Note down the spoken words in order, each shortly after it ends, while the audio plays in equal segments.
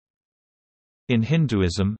In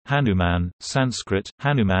Hinduism, Hanuman, Sanskrit,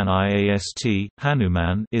 Hanuman Iast,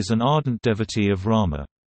 Hanuman is an ardent devotee of Rama.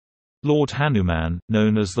 Lord Hanuman,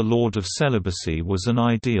 known as the Lord of Celibacy, was an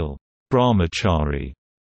ideal brahmachari,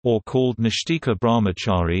 or called Nishtika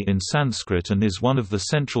Brahmachari in Sanskrit, and is one of the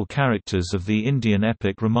central characters of the Indian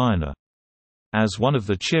epic Ramayana. As one of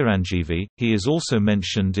the Chiranjeevi, he is also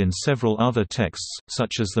mentioned in several other texts,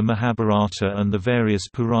 such as the Mahabharata and the various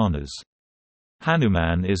Puranas.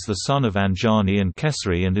 Hanuman is the son of Anjani and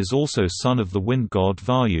Kesari and is also son of the wind god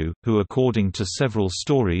Vayu, who according to several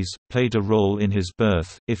stories, played a role in his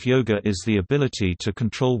birth. If yoga is the ability to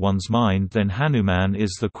control one's mind, then Hanuman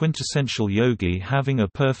is the quintessential yogi, having a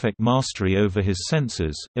perfect mastery over his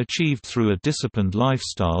senses, achieved through a disciplined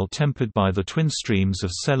lifestyle tempered by the twin streams of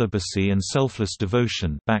celibacy and selfless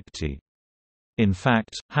devotion, bhakti. In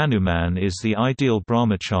fact, Hanuman is the ideal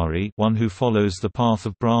brahmachari, one who follows the path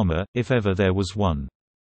of Brahma, if ever there was one.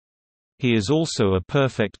 He is also a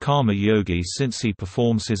perfect karma yogi since he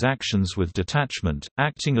performs his actions with detachment,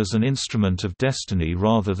 acting as an instrument of destiny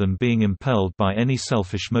rather than being impelled by any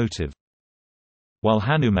selfish motive. While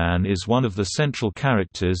Hanuman is one of the central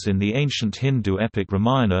characters in the ancient Hindu epic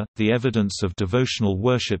Ramayana, the evidence of devotional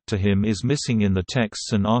worship to him is missing in the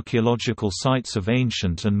texts and archaeological sites of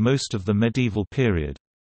ancient and most of the medieval period.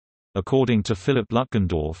 According to Philip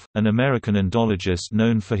Lutgendorf, an American Indologist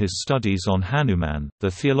known for his studies on Hanuman, the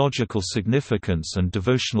theological significance and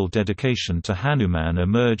devotional dedication to Hanuman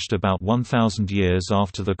emerged about 1,000 years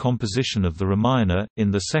after the composition of the Ramayana,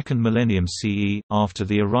 in the 2nd millennium CE, after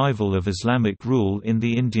the arrival of Islamic rule in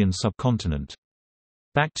the Indian subcontinent.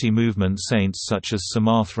 Bhakti movement saints such as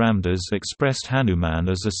Samarth Ramdas expressed Hanuman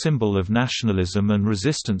as a symbol of nationalism and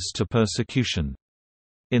resistance to persecution.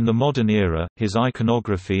 In the modern era, his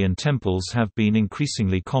iconography and temples have been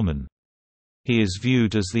increasingly common. He is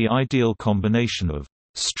viewed as the ideal combination of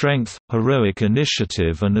strength, heroic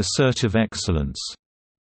initiative and assertive excellence,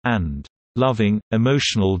 and loving,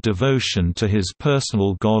 emotional devotion to his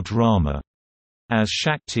personal god Rama, as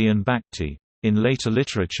Shakti and Bhakti. In later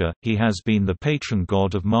literature, he has been the patron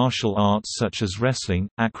god of martial arts such as wrestling,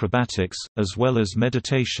 acrobatics, as well as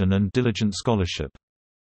meditation and diligent scholarship.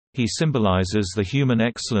 He symbolizes the human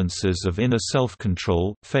excellences of inner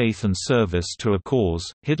self-control, faith and service to a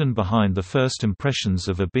cause, hidden behind the first impressions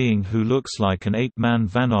of a being who looks like an ape-man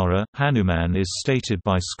Vanara. Hanuman is stated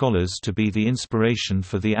by scholars to be the inspiration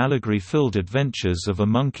for the allegory-filled adventures of a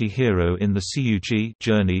monkey hero in the Cug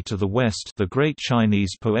Journey to the West, the great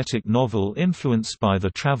Chinese poetic novel influenced by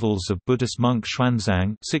the travels of Buddhist monk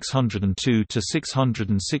Xuanzang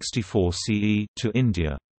 (602–664 CE) to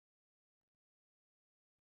India.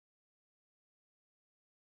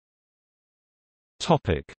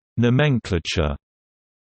 Nomenclature.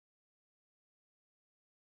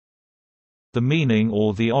 The meaning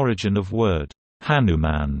or the origin of word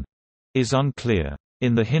Hanuman is unclear.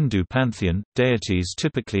 In the Hindu pantheon, deities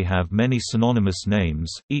typically have many synonymous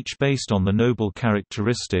names, each based on the noble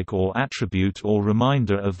characteristic or attribute or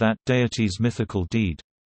reminder of that deity's mythical deed.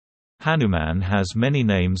 Hanuman has many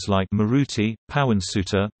names like Maruti,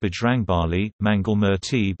 Pawansuta, Bajrangbali,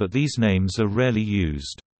 Mangalmurti, but these names are rarely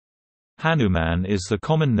used. Hanuman is the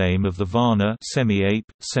common name of the Vana semi-ape,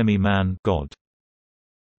 semi-man god.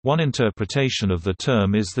 One interpretation of the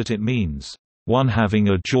term is that it means, one having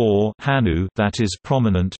a jaw Hanu that is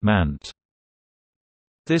prominent mant.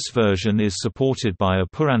 This version is supported by a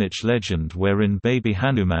Puranic legend wherein baby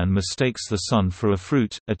Hanuman mistakes the sun for a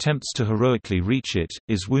fruit, attempts to heroically reach it,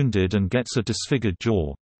 is wounded and gets a disfigured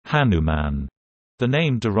jaw. Hanuman. The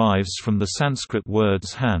name derives from the Sanskrit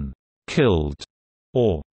words han, killed,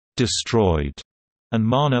 or destroyed, and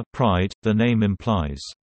mana, pride. The name implies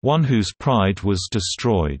one whose pride was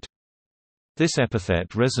destroyed. This epithet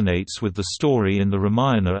resonates with the story in the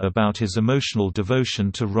Ramayana about his emotional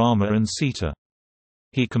devotion to Rama and Sita.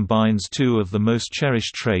 He combines two of the most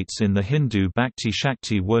cherished traits in the Hindu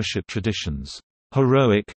Bhakti-Shakti worship traditions: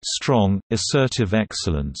 heroic, strong, assertive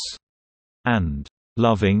excellence, and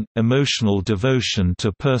loving, emotional devotion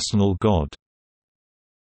to personal god.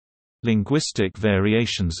 Linguistic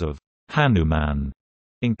variations of Hanuman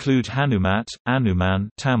include Hanumat, Anuman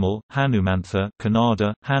Tamil, Hanumantha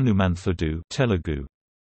Kannada, Hanumanthadu Telugu.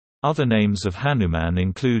 Other names of Hanuman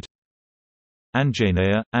include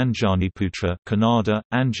Anjaneya, Anjaniputra Kannada,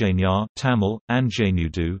 Anjanya Tamil,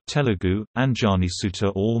 Anjanudu Telugu,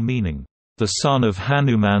 Anjanisuta, all meaning the son of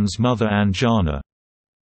Hanuman's mother Anjana.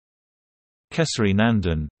 Kesari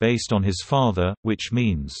Nandan, based on his father, which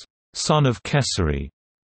means son of Kesari.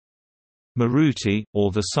 Maruti,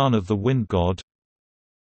 or the son of the wind god.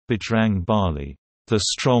 Bajrang Bali, the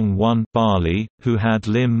strong one Bali, who had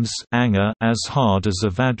limbs anga as hard as a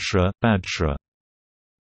Vajra Bajra.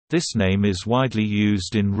 This name is widely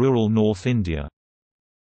used in rural North India.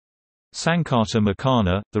 Sankata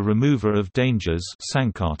Makana, the remover of dangers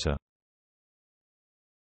Sankata.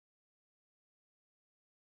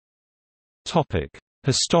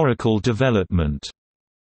 Historical development.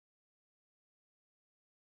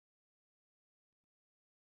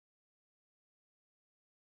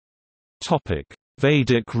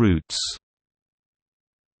 Vedic roots.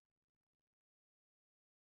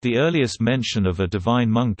 The earliest mention of a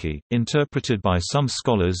divine monkey, interpreted by some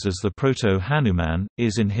scholars as the Proto-Hanuman,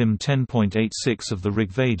 is in hymn 10.86 of the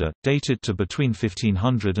Rig Veda, dated to between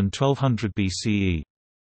 1500 and 1200 BCE.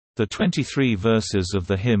 The 23 verses of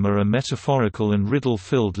the hymn are a metaphorical and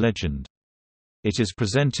riddle-filled legend. It is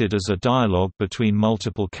presented as a dialogue between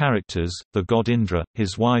multiple characters, the god Indra,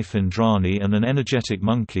 his wife Indrani and an energetic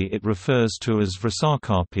monkey it refers to as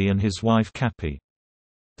Vrasakapi and his wife Kapi.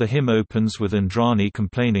 The hymn opens with Indrani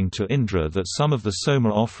complaining to Indra that some of the Soma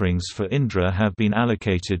offerings for Indra have been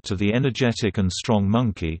allocated to the energetic and strong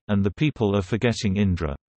monkey, and the people are forgetting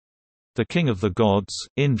Indra. The king of the gods,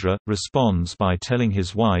 Indra, responds by telling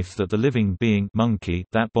his wife that the living being monkey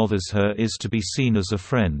that bothers her is to be seen as a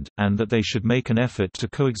friend, and that they should make an effort to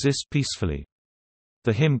coexist peacefully.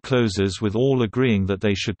 The hymn closes with all agreeing that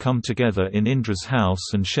they should come together in Indra's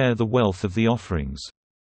house and share the wealth of the offerings.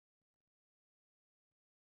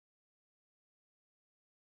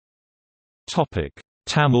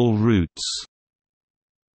 Tamil roots.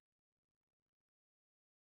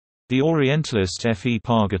 The Orientalist F. E.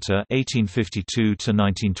 Pargata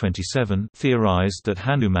 (1852–1927) theorized that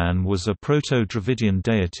Hanuman was a Proto-Dravidian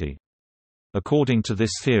deity. According to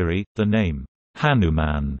this theory, the name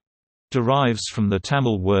Hanuman derives from the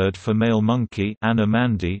Tamil word for male monkey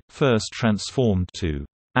Anumandi, first transformed to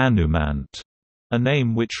Anumant, a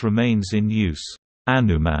name which remains in use.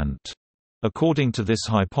 Anumant, according to this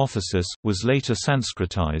hypothesis, was later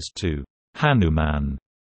Sanskritized to Hanuman,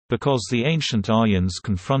 because the ancient Aryans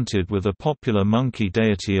confronted with a popular monkey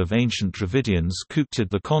deity of ancient Dravidians coopted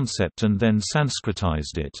the concept and then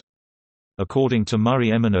Sanskritized it. According to Murray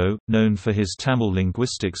Emino, known for his Tamil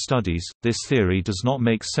linguistic studies, this theory does not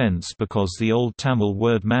make sense because the Old Tamil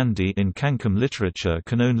word mandi in Kankam literature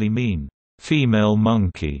can only mean female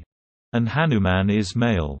monkey, and Hanuman is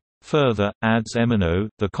male. Further, adds Emino,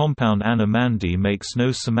 the compound Anumandi makes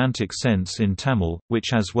no semantic sense in Tamil, which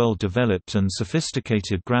has well-developed and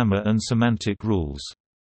sophisticated grammar and semantic rules.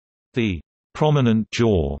 The prominent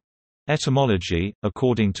jaw etymology,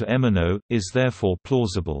 according to Emino, is therefore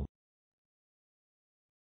plausible.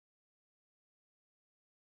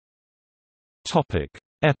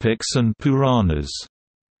 Epics and Puranas.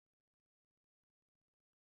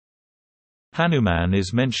 Hanuman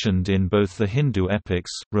is mentioned in both the Hindu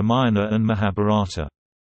epics, Ramayana and Mahabharata.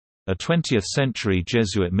 A 20th-century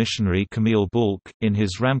Jesuit missionary Camille Bulk, in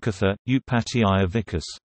his Ramkatha, Utpattiya Vikas,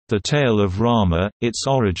 The Tale of Rama, Its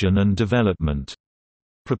Origin and Development,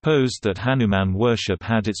 proposed that Hanuman worship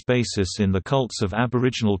had its basis in the cults of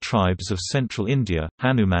aboriginal tribes of central India.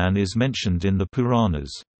 Hanuman is mentioned in the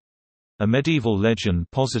Puranas. A medieval legend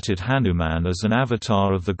posited Hanuman as an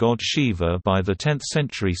avatar of the god Shiva by the 10th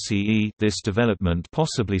century CE. This development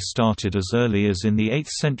possibly started as early as in the 8th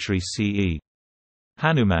century CE.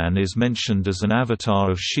 Hanuman is mentioned as an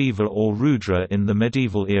avatar of Shiva or Rudra in the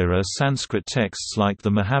medieval era Sanskrit texts like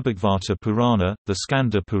the Mahabharata Purana, the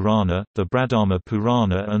Skanda Purana, the Bradama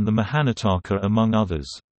Purana and the Mahanataka among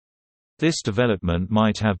others. This development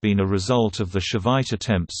might have been a result of the Shaivite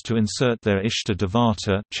attempts to insert their Ishta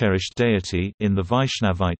Devata, cherished deity, in the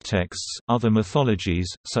Vaishnavite texts. Other mythologies,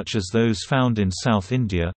 such as those found in South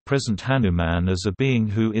India, present Hanuman as a being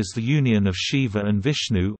who is the union of Shiva and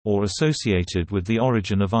Vishnu, or associated with the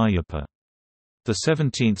origin of Ayyappa. The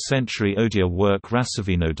 17th-century Odia work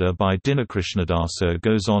Rasavinoda by Dinakrishnadasa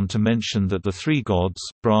goes on to mention that the three gods,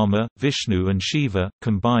 Brahma, Vishnu and Shiva,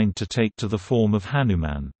 combined to take to the form of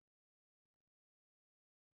Hanuman.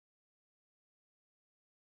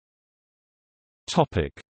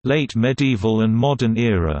 Late medieval and modern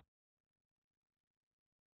era.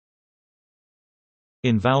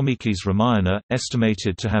 In Valmiki's Ramayana,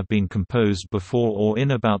 estimated to have been composed before or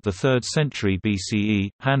in about the 3rd century BCE,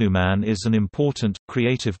 Hanuman is an important,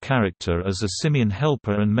 creative character as a simian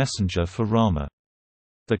helper and messenger for Rama.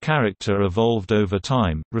 The character evolved over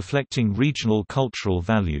time, reflecting regional cultural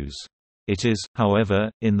values. It is,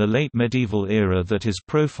 however, in the late medieval era that his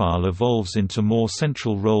profile evolves into more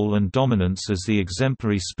central role and dominance as the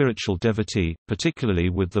exemplary spiritual devotee, particularly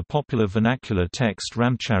with the popular vernacular text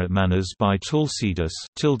Ramcharitmanas by Tulsidas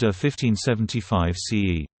 (1575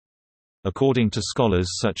 CE). According to scholars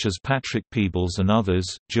such as Patrick Peebles and others,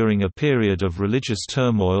 during a period of religious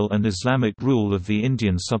turmoil and Islamic rule of the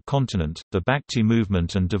Indian subcontinent, the Bhakti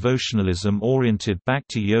movement and devotionalism-oriented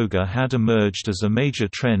Bhakti Yoga had emerged as a major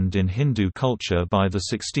trend in Hindu culture by the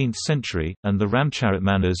 16th century, and the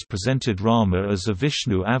Ramcharitmanas presented Rama as a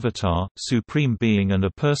Vishnu avatar, supreme being and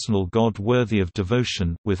a personal god worthy of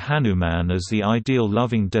devotion, with Hanuman as the ideal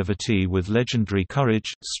loving devotee with legendary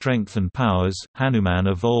courage, strength and powers. Hanuman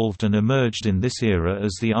evolved and emerged in this era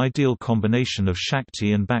as the ideal combination of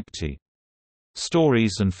Shakti and Bhakti.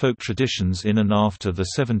 Stories and folk traditions in and after the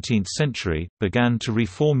 17th century began to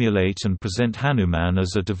reformulate and present Hanuman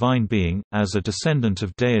as a divine being, as a descendant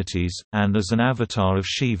of deities, and as an avatar of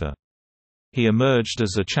Shiva. He emerged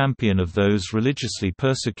as a champion of those religiously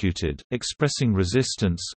persecuted, expressing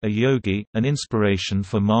resistance, a yogi, an inspiration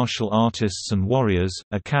for martial artists and warriors,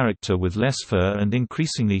 a character with less fur and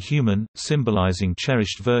increasingly human, symbolizing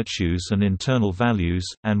cherished virtues and internal values,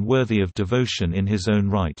 and worthy of devotion in his own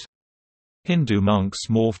right. Hindu monks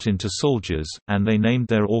morphed into soldiers, and they named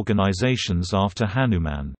their organizations after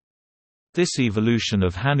Hanuman. This evolution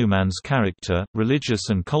of Hanuman's character, religious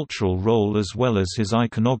and cultural role as well as his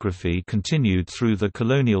iconography continued through the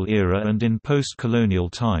colonial era and in post-colonial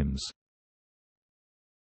times.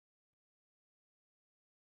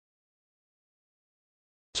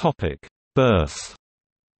 Birth.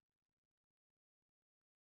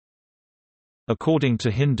 According to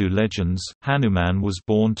Hindu legends, Hanuman was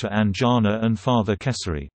born to Anjana and father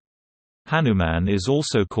Kesari. Hanuman is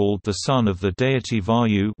also called the son of the deity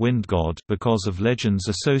Vayu, wind god, because of legends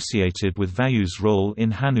associated with Vayu's role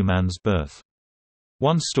in Hanuman's birth.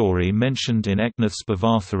 One story mentioned in Eknath's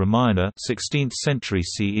Bhavartha Ramayana 16th century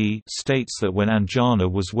CE states that when Anjana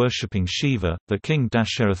was worshipping Shiva, the king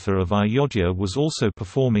Dasharatha of Ayodhya was also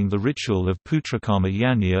performing the ritual of Putrakarma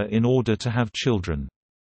Yajna in order to have children.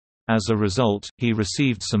 As a result, he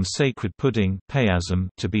received some sacred pudding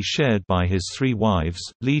to be shared by his 3 wives,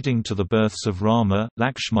 leading to the births of Rama,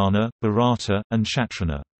 Lakshmana, Bharata, and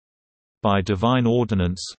Shatrughna. By divine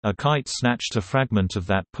ordinance, a kite snatched a fragment of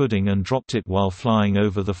that pudding and dropped it while flying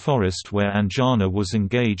over the forest where Anjana was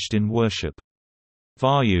engaged in worship.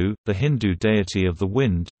 Vayu, the Hindu deity of the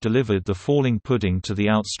wind, delivered the falling pudding to the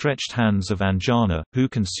outstretched hands of Anjana, who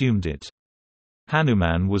consumed it.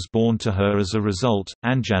 Hanuman was born to her as a result.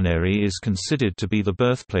 Anjaneri is considered to be the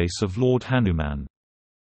birthplace of Lord Hanuman.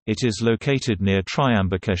 It is located near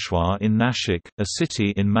Triambakeshwar in Nashik, a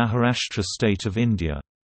city in Maharashtra state of India.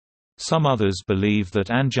 Some others believe that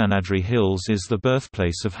Anjanadri Hills is the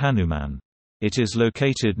birthplace of Hanuman. It is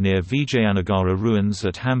located near Vijayanagara ruins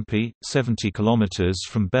at Hampi, 70 km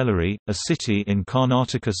from Bellary, a city in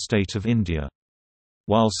Karnataka state of India.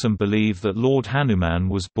 While some believe that Lord Hanuman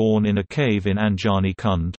was born in a cave in Anjani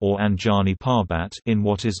Kund or Anjani Parbat in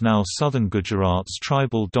what is now southern Gujarat's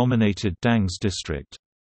tribal-dominated Dangs district.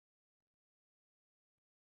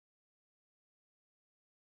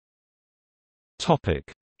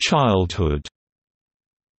 Childhood.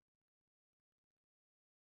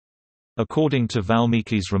 According to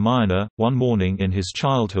Valmiki's Ramayana, one morning in his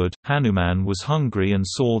childhood, Hanuman was hungry and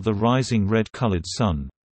saw the rising red-colored sun.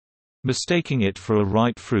 Mistaking it for a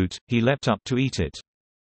ripe fruit, he leapt up to eat it.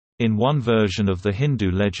 In one version of the Hindu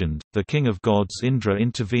legend, the king of gods Indra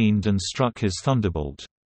intervened and struck his thunderbolt.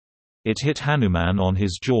 It hit Hanuman on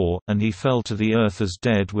his jaw, and he fell to the earth as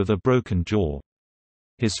dead with a broken jaw.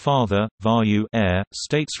 His father, Vayu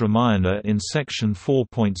states Ramayana in section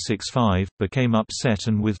 4.65, became upset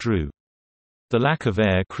and withdrew. The lack of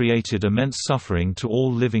air created immense suffering to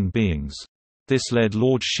all living beings. This led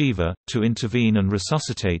Lord Shiva to intervene and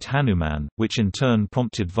resuscitate Hanuman, which in turn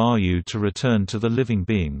prompted Vayu to return to the living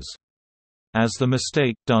beings. As the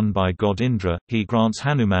mistake done by god Indra, he grants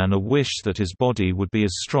Hanuman a wish that his body would be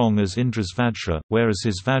as strong as Indra's Vajra, whereas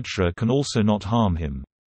his Vajra can also not harm him.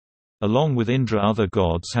 Along with Indra, other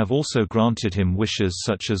gods have also granted him wishes,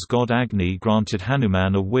 such as god Agni granted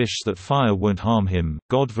Hanuman a wish that fire won't harm him,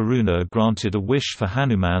 god Varuna granted a wish for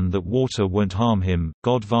Hanuman that water won't harm him,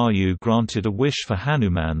 god Vayu granted a wish for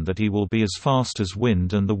Hanuman that he will be as fast as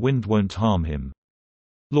wind and the wind won't harm him.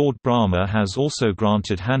 Lord Brahma has also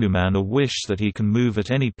granted Hanuman a wish that he can move at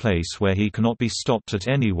any place where he cannot be stopped at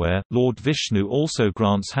anywhere. Lord Vishnu also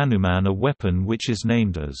grants Hanuman a weapon which is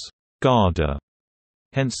named as Gada.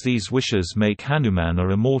 Hence these wishes make Hanuman a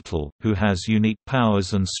immortal, who has unique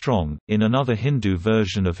powers and strong. In another Hindu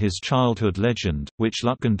version of his childhood legend, which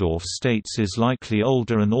Lutgendorf states is likely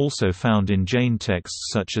older and also found in Jain texts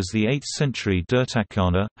such as the 8th century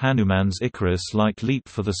Dirtakyana, Hanuman's Icarus-like leap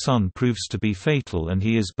for the sun proves to be fatal and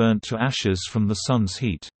he is burnt to ashes from the sun's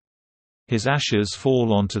heat. His ashes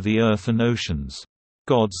fall onto the earth and oceans.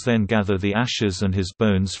 Gods then gather the ashes and his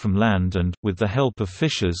bones from land and, with the help of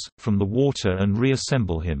fishes, from the water and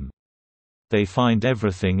reassemble him. They find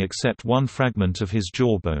everything except one fragment of his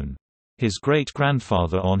jawbone. His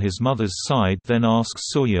great-grandfather on his mother's side then asks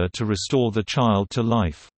Surya to restore the child to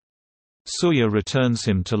life. Surya returns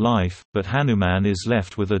him to life, but Hanuman is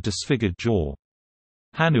left with a disfigured jaw.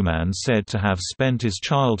 Hanuman said to have spent his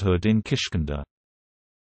childhood in Kishkinda.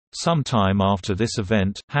 Some time after this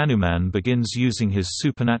event, Hanuman begins using his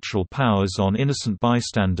supernatural powers on innocent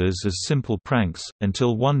bystanders as simple pranks,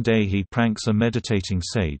 until one day he pranks a meditating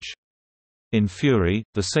sage. In fury,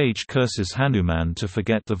 the sage curses Hanuman to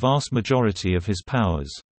forget the vast majority of his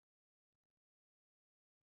powers.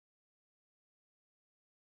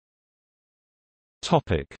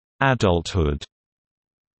 Adulthood.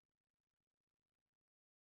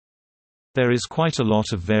 There is quite a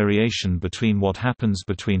lot of variation between what happens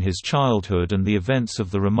between his childhood and the events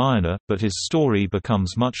of the Ramayana, but his story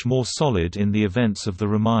becomes much more solid in the events of the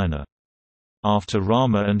Ramayana. After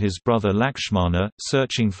Rama and his brother Lakshmana,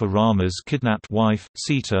 searching for Rama's kidnapped wife,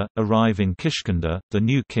 Sita, arrive in Kishkinda, the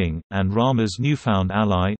new king, and Rama's newfound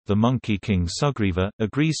ally, the monkey king Sugriva,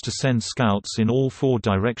 agrees to send scouts in all four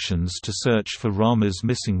directions to search for Rama's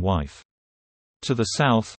missing wife. To the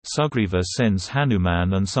south, Sugriva sends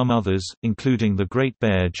Hanuman and some others, including the great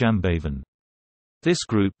bear Jambavan. This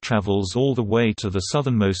group travels all the way to the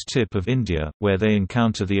southernmost tip of India, where they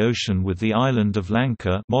encounter the ocean with the island of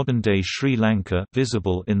Lanka, modern-day Sri Lanka,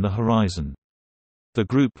 visible in the horizon. The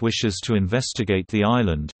group wishes to investigate the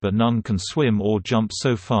island, but none can swim or jump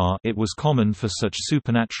so far. It was common for such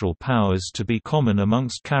supernatural powers to be common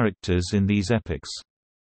amongst characters in these epics.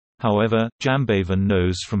 However, Jambavan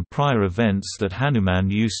knows from prior events that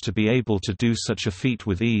Hanuman used to be able to do such a feat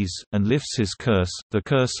with ease, and lifts his curse. The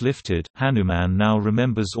curse lifted, Hanuman now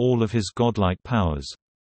remembers all of his godlike powers.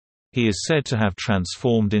 He is said to have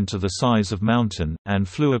transformed into the size of mountain, and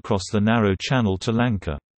flew across the narrow channel to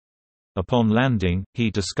Lanka. Upon landing,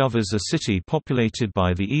 he discovers a city populated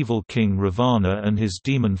by the evil king Ravana and his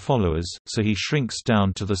demon followers, so he shrinks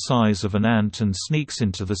down to the size of an ant and sneaks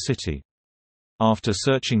into the city. After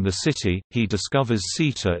searching the city, he discovers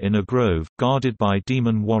Sita in a grove, guarded by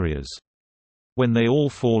demon warriors. When they all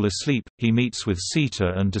fall asleep, he meets with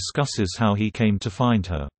Sita and discusses how he came to find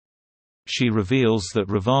her. She reveals that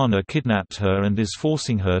Ravana kidnapped her and is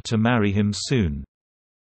forcing her to marry him soon.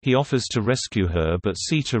 He offers to rescue her, but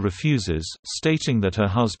Sita refuses, stating that her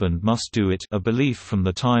husband must do it, a belief from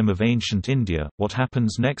the time of ancient India. What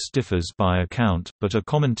happens next differs by account, but a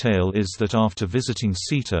common tale is that after visiting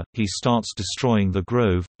Sita, he starts destroying the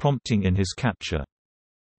grove, prompting in his capture.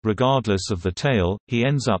 Regardless of the tale, he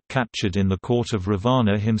ends up captured in the court of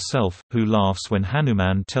Ravana himself, who laughs when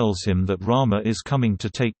Hanuman tells him that Rama is coming to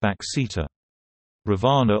take back Sita.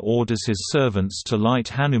 Ravana orders his servants to light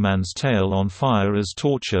Hanuman's tail on fire as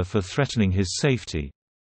torture for threatening his safety.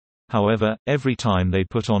 However, every time they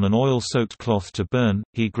put on an oil-soaked cloth to burn,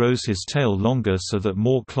 he grows his tail longer so that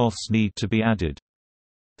more cloths need to be added.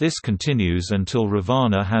 This continues until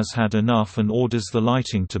Ravana has had enough and orders the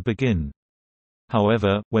lighting to begin.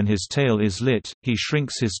 However, when his tail is lit, he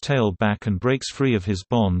shrinks his tail back and breaks free of his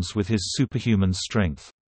bonds with his superhuman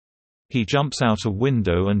strength. He jumps out a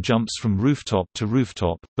window and jumps from rooftop to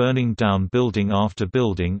rooftop, burning down building after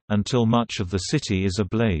building, until much of the city is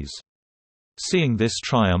ablaze. Seeing this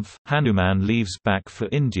triumph, Hanuman leaves back for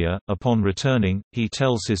India. Upon returning, he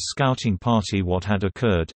tells his scouting party what had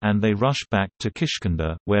occurred, and they rush back to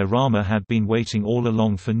Kishkinda, where Rama had been waiting all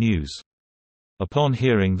along for news. Upon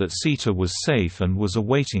hearing that Sita was safe and was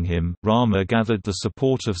awaiting him, Rama gathered the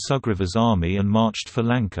support of Sugriva's army and marched for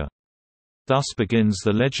Lanka. Thus begins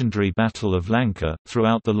the legendary Battle of Lanka.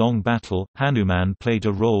 Throughout the long battle, Hanuman played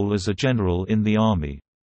a role as a general in the army.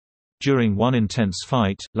 During one intense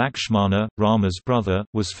fight, Lakshmana, Rama's brother,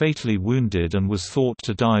 was fatally wounded and was thought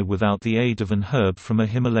to die without the aid of an herb from a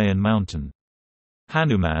Himalayan mountain.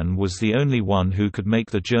 Hanuman was the only one who could make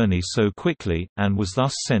the journey so quickly, and was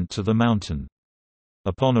thus sent to the mountain.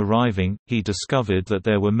 Upon arriving, he discovered that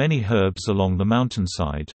there were many herbs along the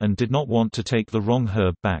mountainside, and did not want to take the wrong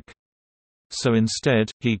herb back. So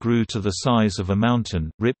instead, he grew to the size of a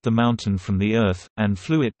mountain, ripped the mountain from the earth, and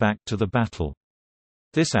flew it back to the battle.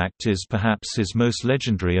 This act is perhaps his most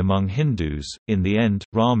legendary among Hindus. In the end,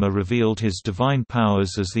 Rama revealed his divine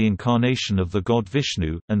powers as the incarnation of the god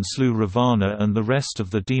Vishnu, and slew Ravana and the rest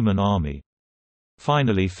of the demon army.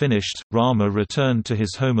 Finally finished, Rama returned to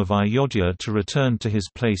his home of Ayodhya to return to his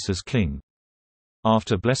place as king.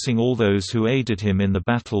 After blessing all those who aided him in the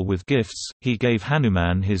battle with gifts, he gave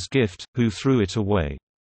Hanuman his gift, who threw it away.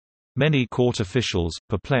 Many court officials,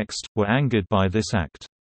 perplexed, were angered by this act.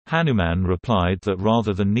 Hanuman replied that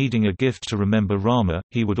rather than needing a gift to remember Rama,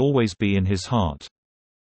 he would always be in his heart.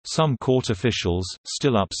 Some court officials,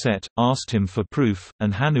 still upset, asked him for proof,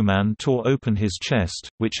 and Hanuman tore open his chest,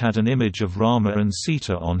 which had an image of Rama and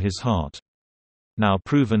Sita on his heart. Now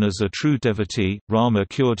proven as a true devotee, Rama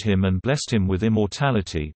cured him and blessed him with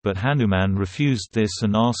immortality, but Hanuman refused this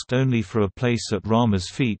and asked only for a place at Rama's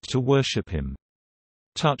feet to worship him.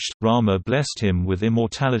 Touched, Rama blessed him with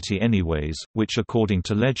immortality anyways, which according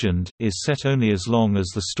to legend, is set only as long as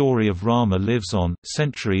the story of Rama lives on,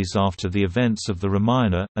 centuries after the events of the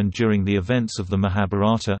Ramayana, and during the events of the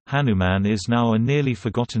Mahabharata. Hanuman is now a nearly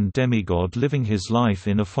forgotten demigod living his life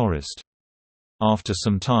in a forest. After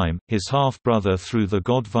some time, his half-brother through the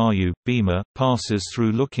god Vayu, Bhima, passes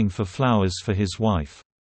through looking for flowers for his wife.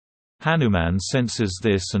 Hanuman senses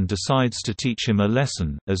this and decides to teach him a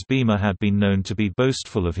lesson, as Bhima had been known to be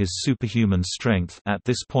boastful of his superhuman strength. At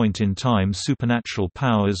this point in time, supernatural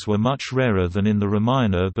powers were much rarer than in the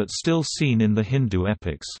Ramayana but still seen in the Hindu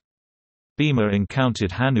epics. Bhima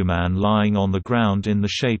encountered Hanuman lying on the ground in the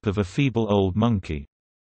shape of a feeble old monkey.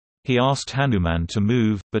 He asked Hanuman to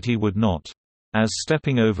move, but he would not. As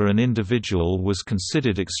stepping over an individual was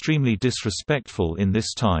considered extremely disrespectful in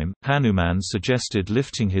this time, Hanuman suggested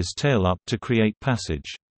lifting his tail up to create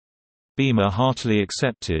passage. Bhima heartily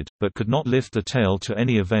accepted, but could not lift the tail to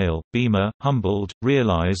any avail. Bhima, humbled,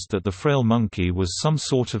 realized that the frail monkey was some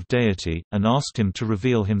sort of deity, and asked him to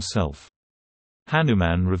reveal himself.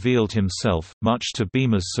 Hanuman revealed himself, much to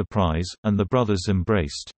Bhima's surprise, and the brothers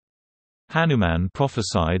embraced. Hanuman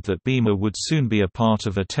prophesied that Bhima would soon be a part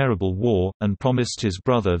of a terrible war, and promised his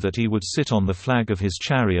brother that he would sit on the flag of his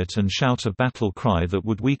chariot and shout a battle cry that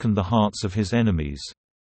would weaken the hearts of his enemies.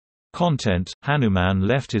 Content: Hanuman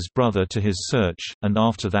left his brother to his search, and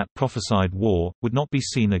after that prophesied war, would not be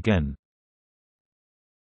seen again.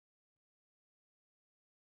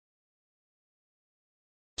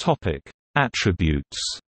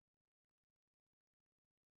 Attributes.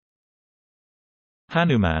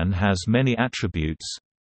 Hanuman has many attributes.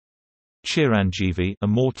 Chiranjeevi,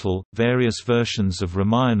 immortal. Various versions of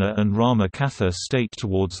Ramayana and Rama Katha state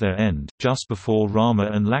towards their end, just before Rama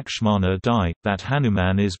and Lakshmana die, that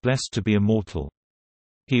Hanuman is blessed to be immortal.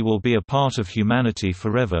 He will be a part of humanity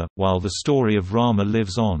forever, while the story of Rama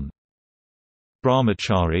lives on.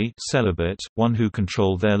 Brahmachari, celibate, one who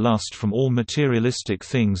controlled their lust from all materialistic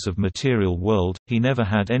things of material world. He never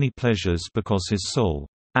had any pleasures because his soul,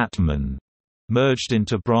 Atman, merged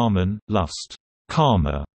into Brahman. Lust,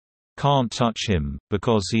 karma, can't touch him,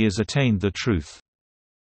 because he has attained the truth.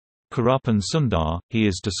 Kurupan Sundar, he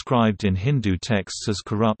is described in Hindu texts as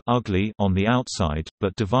Kurup, ugly on the outside,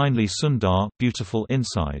 but divinely Sundar, beautiful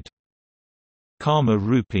inside. Karma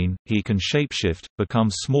Rupin, he can shapeshift, become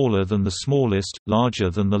smaller than the smallest, larger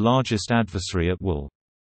than the largest adversary at will.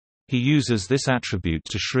 He uses this attribute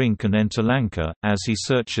to shrink and enter Lanka, as he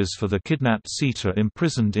searches for the kidnapped Sita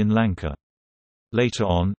imprisoned in Lanka. Later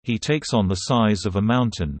on, he takes on the size of a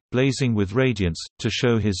mountain, blazing with radiance, to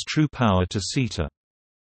show his true power to Sita.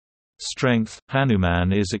 Strength,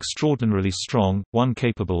 Hanuman is extraordinarily strong, one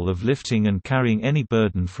capable of lifting and carrying any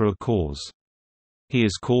burden for a cause. He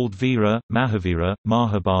is called Veera, Mahavira,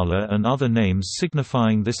 Mahabala and other names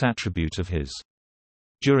signifying this attribute of his.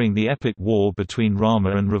 During the epic war between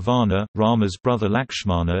Rama and Ravana, Rama's brother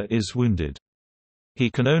Lakshmana is wounded. He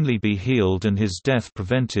can only be healed and his death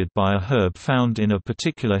prevented by a herb found in a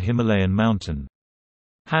particular Himalayan mountain.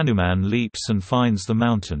 Hanuman leaps and finds the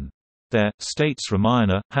mountain. There, states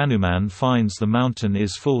Ramayana, Hanuman finds the mountain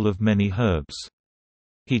is full of many herbs.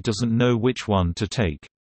 He doesn't know which one to take.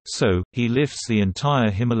 So, he lifts the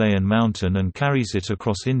entire Himalayan mountain and carries it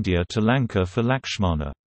across India to Lanka for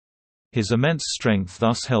Lakshmana. His immense strength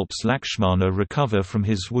thus helps Lakshmana recover from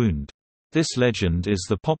his wound. This legend is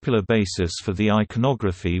the popular basis for the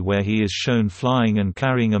iconography where he is shown flying and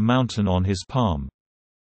carrying a mountain on his palm.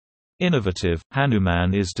 Innovative,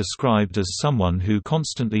 Hanuman is described as someone who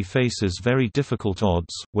constantly faces very difficult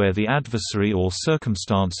odds, where the adversary or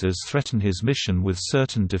circumstances threaten his mission with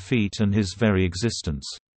certain defeat and his very existence.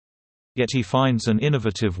 Yet he finds an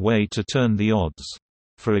innovative way to turn the odds.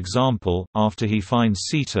 For example, after he finds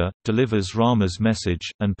Sita, delivers Rama's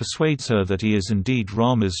message, and persuades her that he is indeed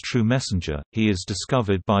Rama's true messenger, he is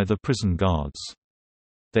discovered by the prison guards.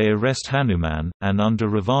 They arrest Hanuman, and under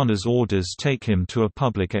Ravana's orders take him to a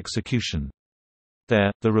public execution.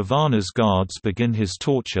 There, the Ravana's guards begin his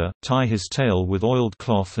torture, tie his tail with oiled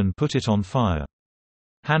cloth and put it on fire.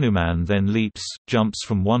 Hanuman then leaps, jumps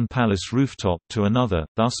from one palace rooftop to another,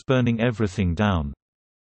 thus burning everything down.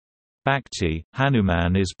 Bhakti,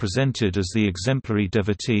 Hanuman is presented as the exemplary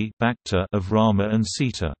devotee of Rama and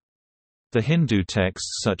Sita. The Hindu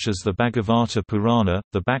texts such as the Bhagavata Purana,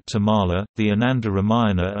 the Bhakta Mala, the Ananda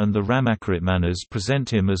Ramayana and the Ramakritmanas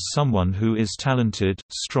present him as someone who is talented,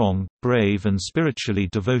 strong, brave and spiritually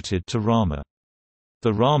devoted to Rama.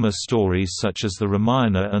 The Rama stories such as the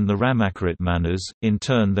Ramayana and the Ramakritmanas, in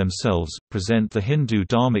turn themselves, present the Hindu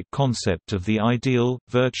dharmic concept of the ideal,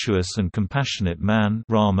 virtuous and compassionate man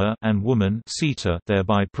Rama and woman Sita,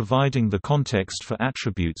 thereby providing the context for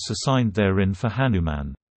attributes assigned therein for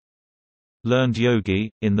Hanuman. Learned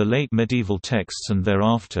yogi, in the late medieval texts and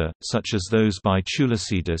thereafter, such as those by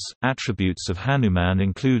Tulasidas, attributes of Hanuman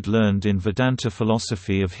include learned in Vedanta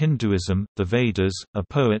philosophy of Hinduism, the Vedas, a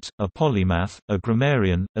poet, a polymath, a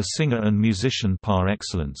grammarian, a singer and musician par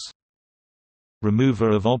excellence. Remover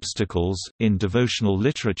of obstacles, in devotional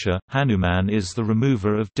literature, Hanuman is the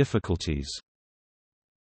remover of difficulties.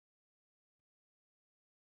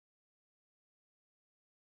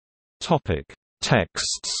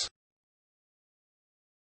 Texts.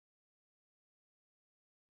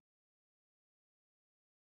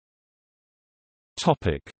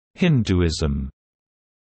 Hinduism.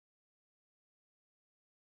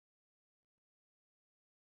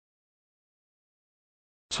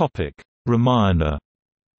 Ramayana.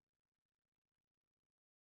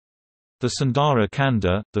 The Sundara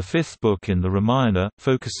Kanda, the fifth book in the Ramayana,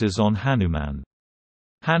 focuses on Hanuman.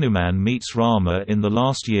 Hanuman meets Rama in the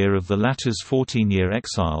last year of the latter's 14-year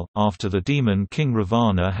exile, after the demon king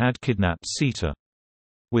Ravana had kidnapped Sita.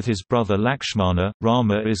 With his brother Lakshmana,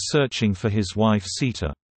 Rama is searching for his wife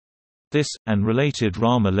Sita. This, and related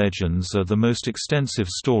Rama legends are the most extensive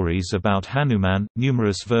stories about Hanuman.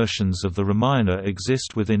 Numerous versions of the Ramayana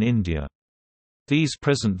exist within India. These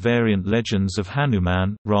present variant legends of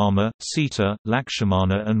Hanuman, Rama, Sita,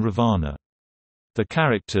 Lakshmana and Ravana. The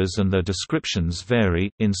characters and their descriptions vary,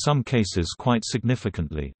 in some cases quite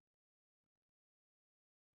significantly.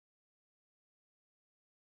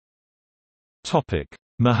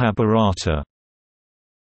 Mahabharata.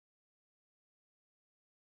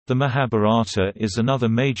 The Mahabharata is another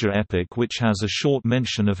major epic which has a short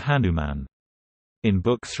mention of Hanuman. In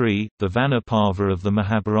Book 3, the Vanaparva of the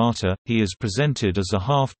Mahabharata, he is presented as a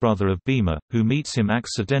half-brother of Bhima, who meets him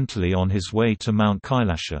accidentally on his way to Mount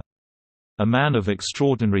Kailasha. A man of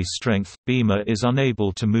extraordinary strength, Bhima is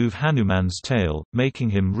unable to move Hanuman's tail,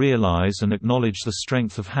 making him realize and acknowledge the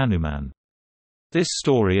strength of Hanuman. This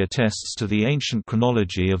story attests to the ancient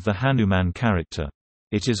chronology of the Hanuman character.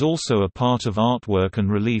 It is also a part of artwork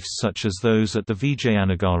and reliefs such as those at the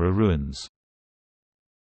Vijayanagara ruins.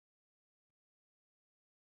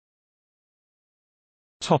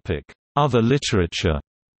 Other literature.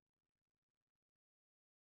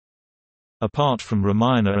 Apart from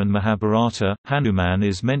Ramayana and Mahabharata, Hanuman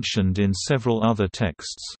is mentioned in several other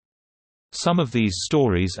texts. Some of these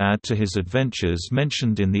stories add to his adventures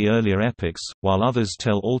mentioned in the earlier epics, while others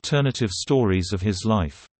tell alternative stories of his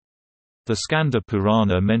life. The Skanda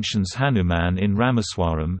Purana mentions Hanuman in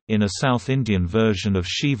Ramaswaram. In a South Indian version of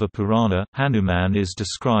Shiva Purana, Hanuman is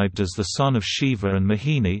described as the son of Shiva and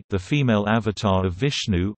Mohini, the female avatar of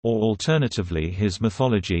Vishnu, or alternatively his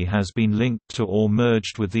mythology has been linked to or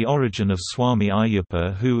merged with the origin of Swami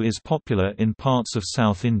Ayyappa, who is popular in parts of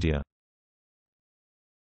South India.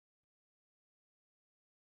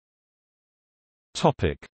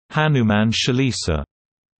 Hanuman Chalisa.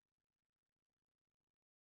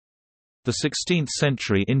 The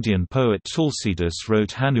 16th-century Indian poet Tulsidas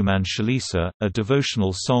wrote Hanuman Chalisa, a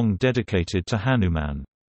devotional song dedicated to Hanuman.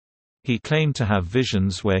 He claimed to have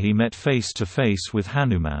visions where he met face-to-face with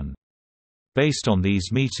Hanuman. Based on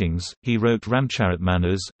these meetings, he wrote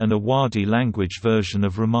Ramcharitmanas, an Awadhi language version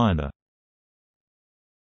of Ramayana.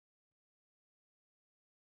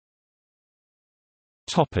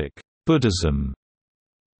 Buddhism.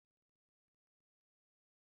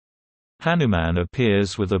 Hanuman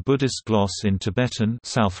appears with a Buddhist gloss in Tibetan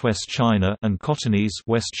Southwest China and Khotanese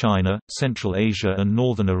West China, Central Asia and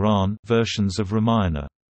Northern Iran versions of Ramayana.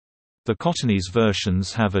 The Khotanese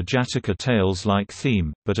versions have a Jataka tales-like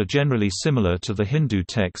theme, but are generally similar to the Hindu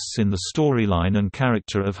texts in the storyline and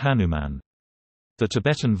character of Hanuman. The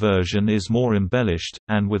Tibetan version is more embellished,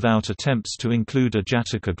 and without attempts to include a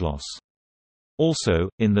Jataka gloss. Also,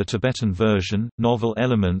 in the Tibetan version, novel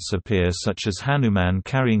elements appear such as Hanuman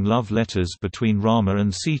carrying love letters between Rama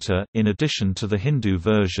and Sita, in addition to the Hindu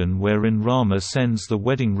version wherein Rama sends the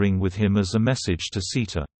wedding ring with him as a message to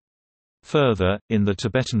Sita. Further, in the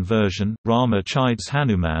Tibetan version, Rama chides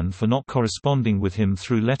Hanuman for not corresponding with him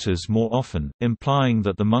through letters more often, implying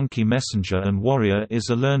that the monkey messenger and warrior is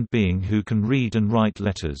a learned being who can read and write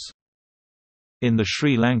letters. In the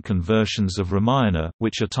Sri Lankan versions of Ramayana,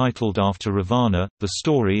 which are titled after Ravana, the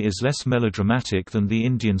story is less melodramatic than the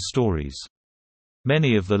Indian stories.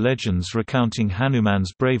 Many of the legends recounting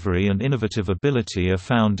Hanuman's bravery and innovative ability are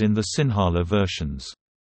found in the Sinhala versions.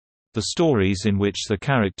 The stories in which the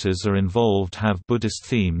characters are involved have Buddhist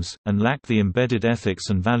themes, and lack the embedded ethics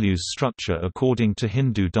and values structure according to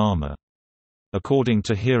Hindu Dharma. According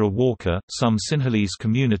to Hira Walker, some Sinhalese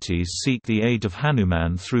communities seek the aid of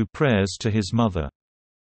Hanuman through prayers to his mother.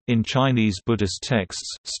 In Chinese Buddhist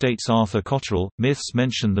texts, states Arthur Cotterill, myths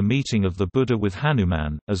mention the meeting of the Buddha with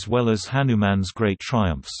Hanuman, as well as Hanuman's great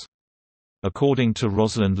triumphs. According to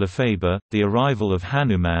Rosalind Lefebvre, the arrival of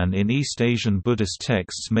Hanuman in East Asian Buddhist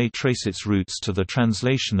texts may trace its roots to the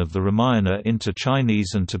translation of the Ramayana into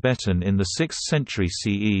Chinese and Tibetan in the 6th century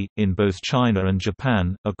CE. In both China and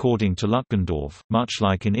Japan, according to Lutgendorf, much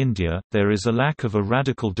like in India, there is a lack of a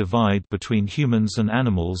radical divide between humans and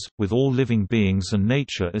animals, with all living beings and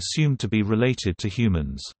nature assumed to be related to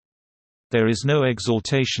humans. There is no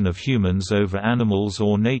exaltation of humans over animals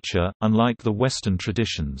or nature, unlike the Western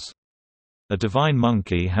traditions. A divine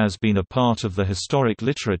monkey has been a part of the historic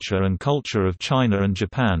literature and culture of China and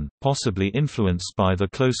Japan, possibly influenced by the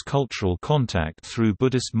close cultural contact through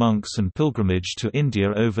Buddhist monks and pilgrimage to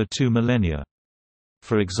India over 2 millennia.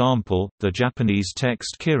 For example, the Japanese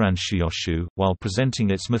text Kiranshiyoshu, while presenting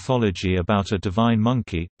its mythology about a divine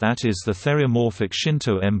monkey, that is the theriomorphic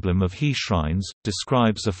Shinto emblem of he shrines,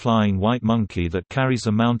 describes a flying white monkey that carries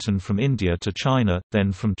a mountain from India to China,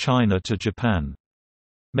 then from China to Japan.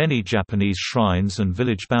 Many Japanese shrines and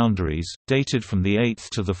village boundaries, dated from the 8th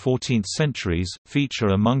to the 14th centuries, feature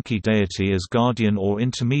a monkey deity as guardian or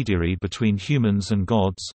intermediary between humans and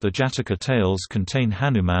gods. The Jataka tales contain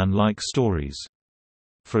Hanuman-like stories.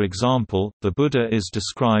 For example, the Buddha is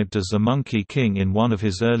described as a monkey king in one of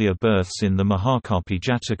his earlier births in the Mahakapi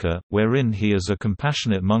Jataka, wherein he as a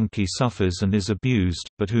compassionate monkey suffers and is abused,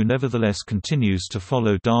 but who nevertheless continues to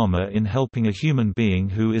follow Dharma in helping a human being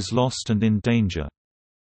who is lost and in danger.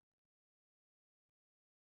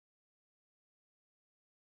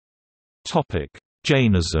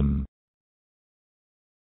 Jainism.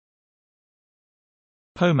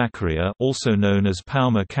 Paumakariya, also known as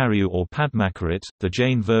Pauma-Karyu or Padmakarit, the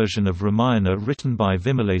Jain version of Ramayana written by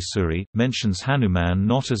Vimalesuri, mentions Hanuman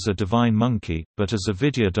not as a divine monkey, but as a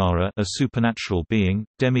Vidyadhara, a supernatural being,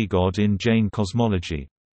 demigod in Jain cosmology.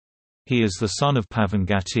 He is the son of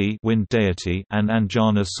Pavangati, wind deity, and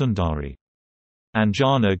Anjana Sundari.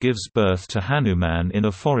 Anjana gives birth to Hanuman in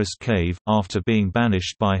a forest cave, after being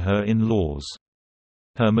banished by her in-laws.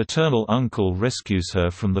 Her maternal uncle rescues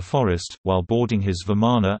her from the forest. While boarding his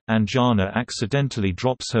Vimana, Anjana accidentally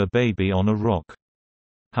drops her baby on a rock.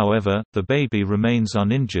 However, the baby remains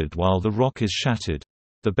uninjured while the rock is shattered.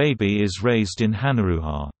 The baby is raised in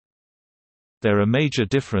Hanuruha. There are major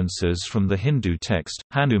differences from the Hindu text.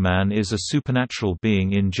 Hanuman is a supernatural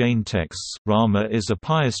being in Jain texts, Rama is a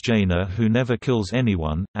pious Jaina who never kills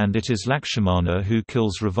anyone, and it is Lakshmana who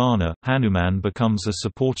kills Ravana. Hanuman becomes a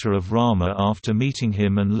supporter of Rama after meeting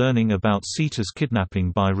him and learning about Sita's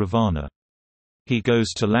kidnapping by Ravana. He goes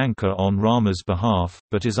to Lanka on Rama's behalf,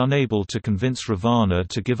 but is unable to convince Ravana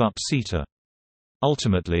to give up Sita.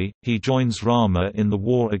 Ultimately, he joins Rama in the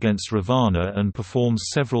war against Ravana and performs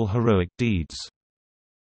several heroic deeds.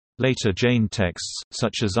 Later Jain texts,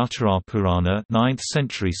 such as Uttara Purana 9th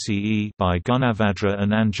century CE by Gunavadra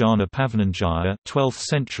and Anjana Pavananjaya 12th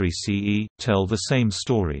century CE, tell the same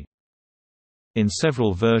story. In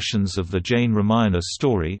several versions of the Jain Ramayana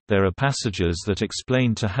story, there are passages that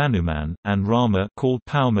explain to Hanuman, and Rama called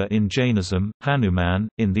Pauma in Jainism. Hanuman,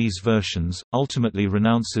 in these versions, ultimately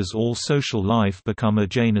renounces all social life, become a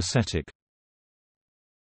Jain ascetic.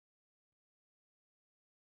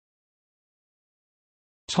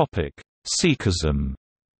 Sikhism.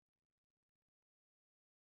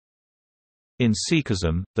 In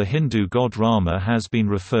Sikhism, the Hindu god Rama has been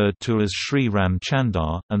referred to as Sri Ram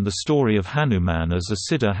Chandar, and the story of Hanuman as a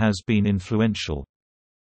Siddha has been influential.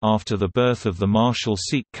 After the birth of the martial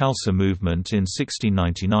Sikh Khalsa movement in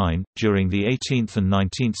 1699, during the 18th and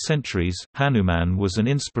 19th centuries, Hanuman was an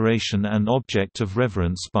inspiration and object of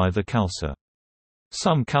reverence by the Khalsa.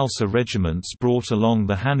 Some Khalsa regiments brought along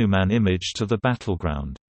the Hanuman image to the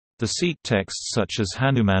battleground. The Sikh texts such as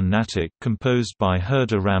Hanuman Natak composed by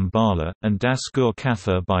Herda Ram Bala, and Das Gur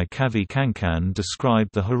Katha by Kavi Kankan describe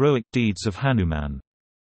the heroic deeds of Hanuman.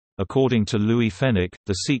 According to Louis Fenwick,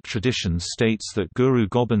 the Sikh tradition states that Guru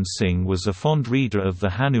Gobind Singh was a fond reader of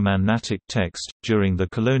the Hanuman Natak text. During the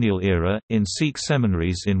colonial era, in Sikh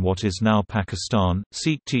seminaries in what is now Pakistan,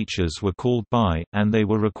 Sikh teachers were called Bhai, and they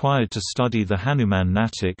were required to study the Hanuman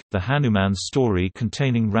Natak, the Hanuman story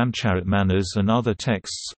containing Ramcharitmanas and other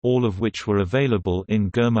texts, all of which were available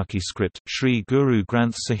in Gurmukhi script. Sri Guru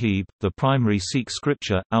Granth Sahib, the primary Sikh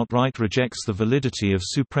scripture, outright rejects the validity of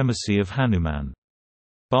supremacy of Hanuman.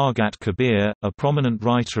 Bhagat Kabir, a prominent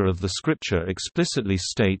writer of the scripture, explicitly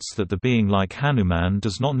states that the being like Hanuman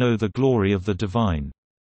does not know the glory of the divine.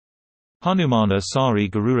 Hanumana sari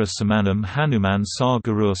Garura samanam Hanuman sa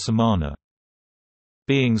Garura samana.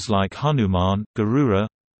 Beings like Hanuman, Garura,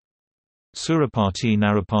 Surapati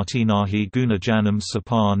Narapati nahi gunajanam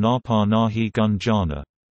sapa napa nahi gunjana.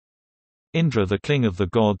 Indra, the king of the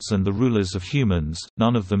gods and the rulers of humans,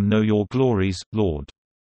 none of them know your glories, Lord.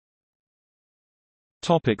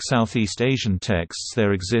 Southeast Asian texts.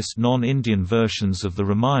 There exist non-Indian versions of the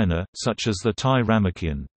Ramayana, such as the Thai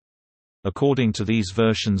Ramakien. According to these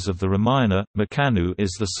versions of the Ramayana, Makanu is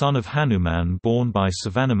the son of Hanuman born by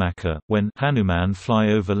Savanamaka. When Hanuman fly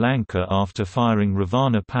over Lanka after firing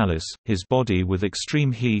Ravana palace, his body with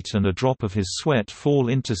extreme heat and a drop of his sweat fall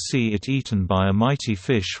into sea, it eaten by a mighty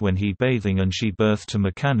fish when he bathing, and she birth to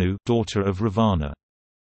Makanu, daughter of Ravana.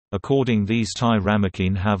 According these Thai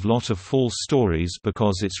Ramakien have lot of false stories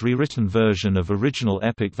because its rewritten version of original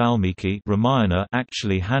epic Valmiki Ramayana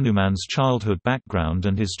actually Hanuman's childhood background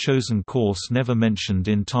and his chosen course never mentioned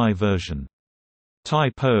in Thai version. Thai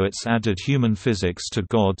poets added human physics to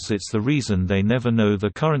gods. It's the reason they never know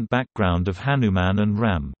the current background of Hanuman and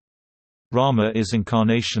Ram. Rama is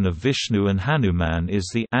incarnation of Vishnu and Hanuman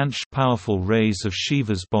is the Ansh powerful rays of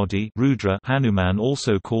Shiva's body Rudra, Hanuman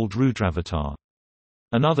also called Rudravatar.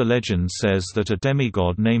 Another legend says that a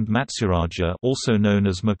demigod named Matsyaraja, also known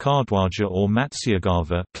as Makadwaja or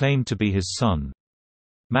Matsyagava, claimed to be his son.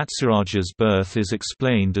 Matsyaraja's birth is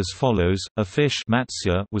explained as follows: a fish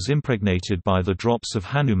Matsya was impregnated by the drops of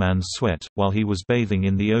Hanuman's sweat, while he was bathing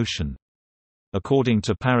in the ocean. According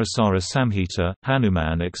to Parasara Samhita,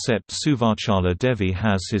 Hanuman except Suvachala Devi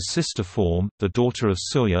has his sister form, the daughter of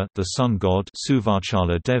Surya, the sun god.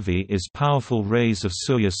 Suvachala Devi is powerful rays of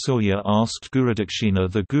Surya. Surya asked Gurudakshina.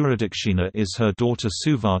 The Gurudakshina is her daughter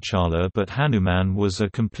Suvachala, but Hanuman was a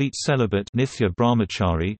complete celibate Nithya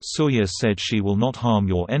Brahmachari. Surya said she will not harm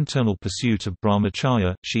your internal pursuit of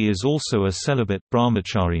brahmacharya. She is also a celibate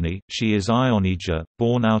Brahmacharini. She is Ionija,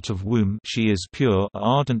 born out of womb. She is pure,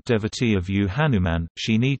 ardent devotee of you Hanuman.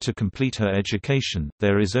 She need to complete her education.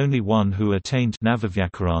 There is only one who attained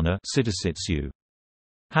Navavyakarana Siddhasitsu.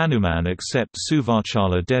 Hanuman except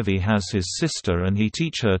Suvachala Devi has his sister and he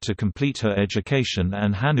teach her to complete her education,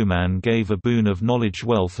 and Hanuman gave a boon of knowledge,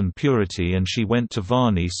 wealth and purity, and she went to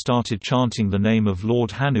Vani, started chanting the name of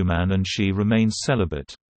Lord Hanuman, and she remains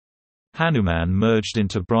celibate. Hanuman merged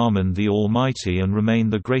into Brahman the Almighty and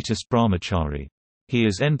remained the greatest brahmachari. He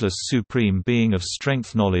is endless supreme being of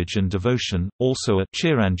strength, knowledge and devotion, also a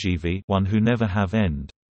Chiranjeevi, one who never have end.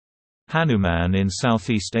 Hanuman in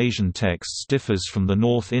Southeast Asian texts differs from the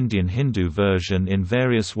North Indian Hindu version in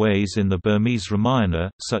various ways. In the Burmese Ramayana,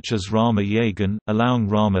 such as Rama Yagan, allowing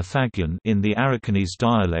Rama Thagyan in the Arakanese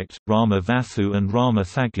dialect, Rama Vathu and Rama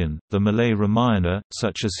Thagyan; the Malay Ramayana,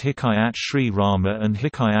 such as Hikayat Sri Rama and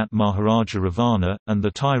Hikayat Maharaja Ravana; and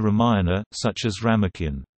the Thai Ramayana, such as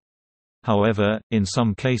Ramakien. However, in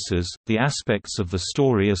some cases, the aspects of the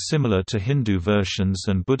story are similar to Hindu versions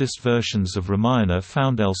and Buddhist versions of Ramayana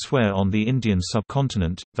found elsewhere on the Indian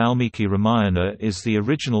subcontinent. Valmiki Ramayana is the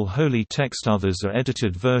original holy text, others are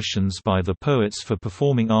edited versions by the poets for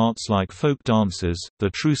performing arts like folk dances.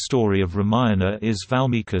 The true story of Ramayana is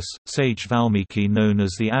Valmiki's, sage Valmiki, known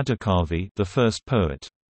as the Adikavi, the first poet.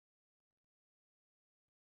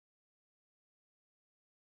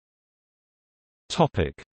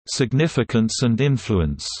 Topic: Significance and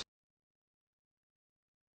influence.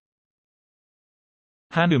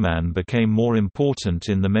 Hanuman became more important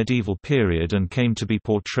in the medieval period and came to be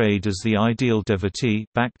portrayed as the ideal devotee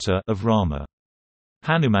bhakta of Rama.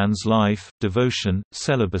 Hanuman's life, devotion,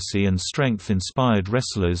 celibacy and strength inspired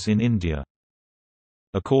wrestlers in India.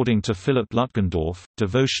 According to Philip Lutgendorf,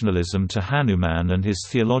 devotionalism to Hanuman and his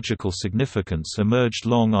theological significance emerged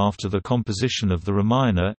long after the composition of the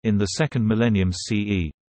Ramayana, in the 2nd millennium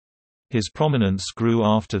CE. His prominence grew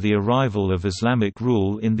after the arrival of Islamic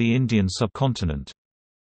rule in the Indian subcontinent.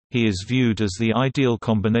 He is viewed as the ideal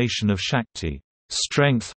combination of Shakti,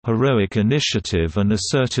 strength, heroic initiative and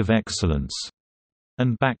assertive excellence,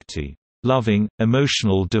 and Bhakti, loving,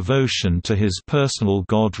 emotional devotion to his personal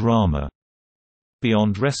god Rama.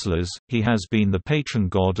 Beyond wrestlers, he has been the patron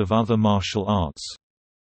god of other martial arts.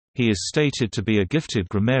 He is stated to be a gifted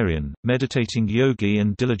grammarian, meditating yogi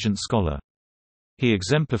and diligent scholar. He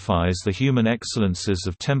exemplifies the human excellences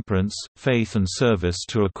of temperance, faith and service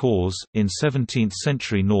to a cause. In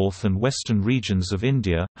 17th-century north and western regions of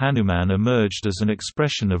India, Hanuman emerged as an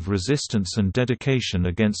expression of resistance and dedication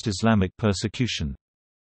against Islamic persecution.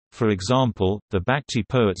 For example, the Bhakti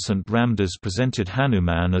poet Sant Ramdas presented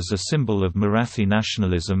Hanuman as a symbol of Marathi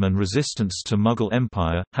nationalism and resistance to Mughal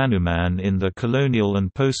Empire. Hanuman in the colonial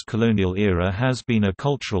and post-colonial era has been a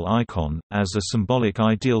cultural icon, as a symbolic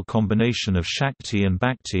ideal combination of Shakti and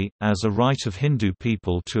Bhakti, as a right of Hindu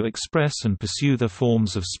people to express and pursue their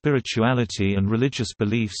forms of spirituality and religious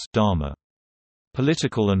beliefs dharma.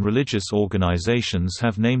 Political and religious organizations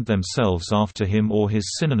have named themselves after him or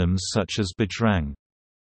his synonyms such as Bajrang.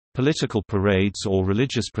 Political parades or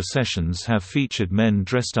religious processions have featured men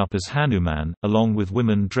dressed up as Hanuman, along with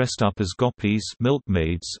women dressed up as gopis,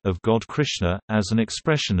 milkmaids of god Krishna, as an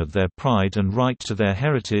expression of their pride and right to their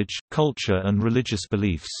heritage, culture and religious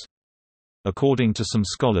beliefs. According to some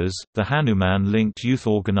scholars, the Hanuman-linked youth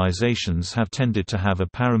organizations have tended to have a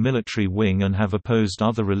paramilitary wing and have opposed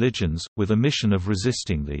other religions, with a mission of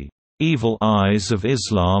resisting the evil eyes of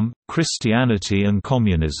Islam, Christianity and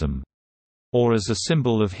communism, or as a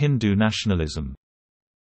symbol of Hindu nationalism.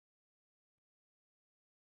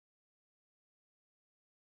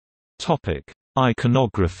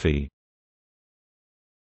 Iconography.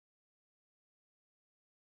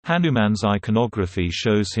 Hanuman's iconography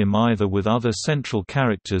shows him either with other central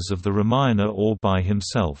characters of the Ramayana or by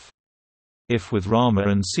himself. If with Rama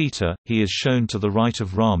and Sita, he is shown to the right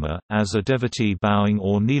of Rama, as a devotee bowing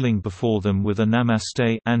or kneeling before them with a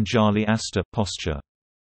Namaste Anjali Asta posture.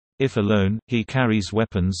 If alone, he carries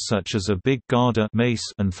weapons such as a big Gada mace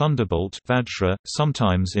and thunderbolt Vajra,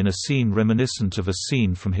 sometimes in a scene reminiscent of a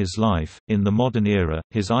scene from his life. In the modern era,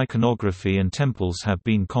 his iconography and temples have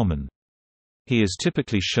been common. He is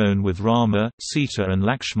typically shown with Rama, Sita and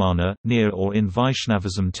Lakshmana, near or in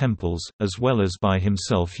Vaishnavism temples, as well as by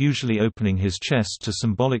himself, usually opening his chest to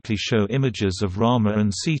symbolically show images of Rama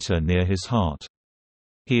and Sita near his heart.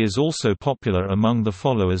 He is also popular among the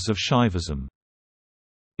followers of Shaivism.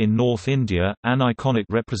 In North India, an iconic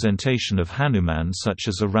representation of Hanuman such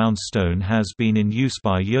as a round stone has been in use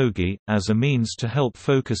by yogi, as a means to help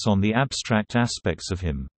focus on the abstract aspects of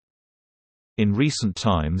him. In recent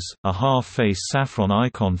times, a half-face saffron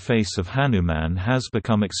icon face of Hanuman has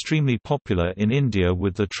become extremely popular in India,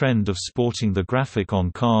 with the trend of sporting the graphic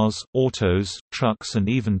on cars, autos, trucks and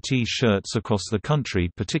even T-shirts across the country,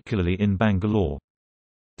 particularly in Bangalore.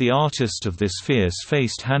 The artist of this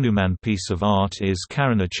fierce-faced Hanuman piece of art is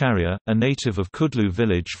Karan Acharya, a native of Kudlu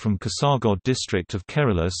village from Kasaragod district of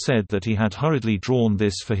Kerala. Said that he had hurriedly drawn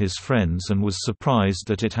this for his friends and was surprised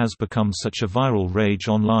that it has become such a viral rage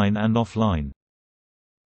online and offline.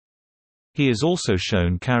 He is also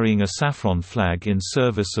shown carrying a saffron flag in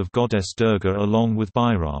service of goddess Durga along with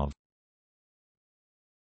Bhairav.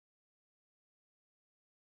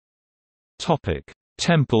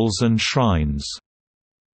 Temples and shrines.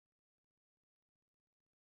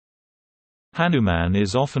 Hanuman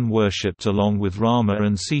is often worshipped along with Rama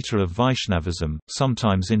and Sita of Vaishnavism,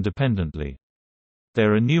 sometimes independently.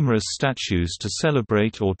 There are numerous statues to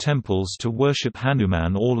celebrate or temples to worship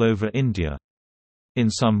Hanuman all over India. In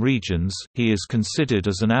some regions, he is considered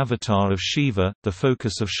as an avatar of Shiva, the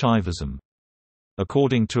focus of Shaivism.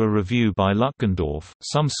 According to a review by Lutgendorf,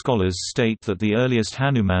 some scholars state that the earliest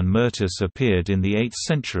Hanuman murtis appeared in the 8th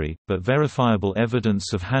century, but verifiable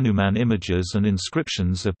evidence of Hanuman images and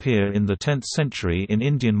inscriptions appear in the 10th century in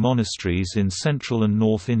Indian monasteries in central and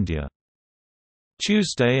north India.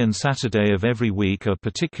 Tuesday and Saturday of every week are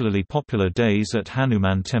particularly popular days at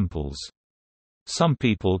Hanuman temples. Some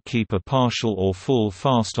people keep a partial or full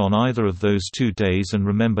fast on either of those 2 days and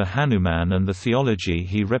remember Hanuman and the theology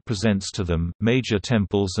he represents to them. Major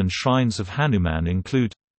temples and shrines of Hanuman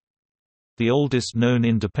include: the oldest known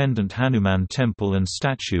independent Hanuman temple and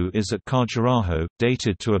statue is at Khajuraho,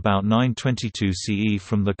 dated to about 922 CE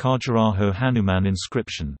from the Khajuraho Hanuman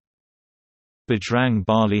inscription. Bajrang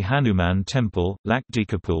Bali Hanuman Temple,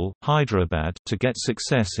 Lakdikapul, Hyderabad, to get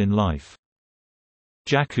success in life.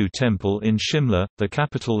 Jakku Temple in Shimla, the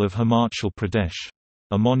capital of Himachal Pradesh.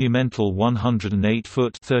 A monumental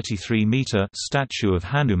 108-foot (33-meter) statue of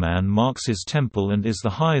Hanuman marks his temple and is the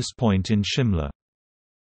highest point in Shimla.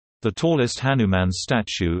 The tallest Hanuman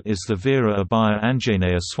statue is the Veera Abhaya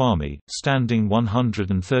Anjaneya Swami, standing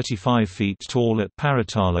 135 feet tall at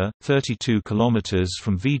Paratala, 32 km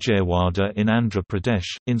from Vijayawada in Andhra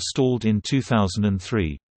Pradesh, installed in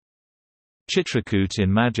 2003. Chitrakoot in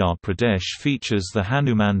Madhya Pradesh features the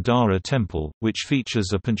Hanuman Dara temple, which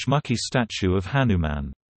features a Panchmukhi statue of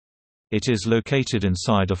Hanuman. It is located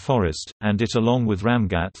inside a forest, and it along with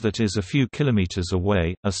Ramghat that is a few kilometers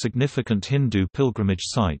away, are significant Hindu pilgrimage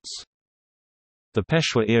sites. The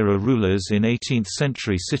Peshwa-era rulers in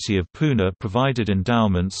 18th-century city of Pune provided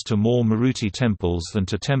endowments to more Maruti temples than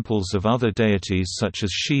to temples of other deities such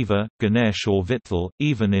as Shiva, Ganesh or Vitthal.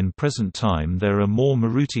 Even in present time there are more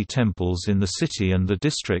Maruti temples in the city and the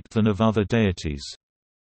district than of other deities.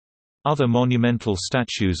 Other monumental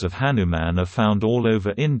statues of Hanuman are found all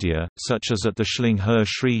over India, such as at the Shilingher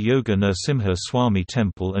Sri Yoga Narasimha Swami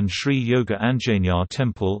Temple and Sri Yoga Anjaneya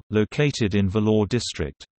Temple, located in Vellore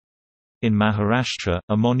district. In Maharashtra,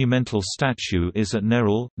 a monumental statue is at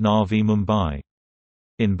Nerul, Navi Mumbai.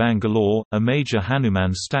 In Bangalore, a major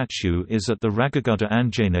Hanuman statue is at the Raghaguda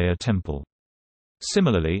Anjaneya Temple.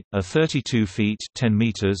 Similarly, a 32 feet 10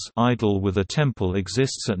 meters idol with a temple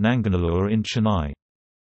exists at Nanganallur in Chennai.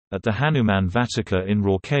 At the Hanuman Vatika in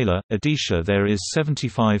Rourkela, Odisha there is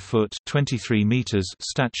 75-foot 23 meters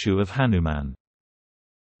statue of Hanuman.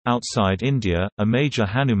 Outside India, a major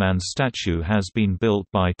Hanuman statue has been built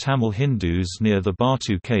by Tamil Hindus near the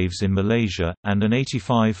Batu Caves in Malaysia, and an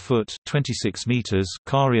 85-foot (26 meters)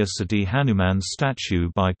 Karya Siddhi Hanuman statue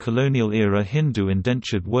by colonial-era Hindu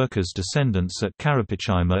indentured workers' descendants at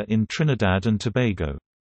Karapichaima in Trinidad and Tobago.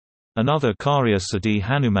 Another Karya Siddhi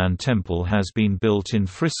Hanuman temple has been built in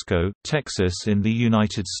Frisco, Texas in the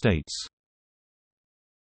United States.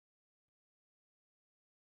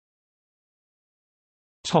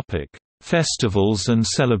 Festivals and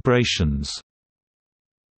celebrations.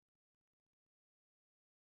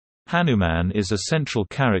 Hanuman is a central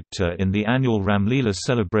character in the annual Ramlila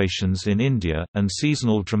celebrations in India, and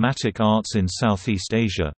seasonal dramatic arts in Southeast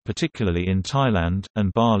Asia, particularly in Thailand,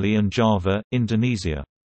 and Bali and Java, Indonesia.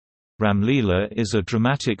 Ramlila is a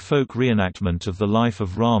dramatic folk reenactment of the life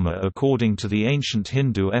of Rama according to the ancient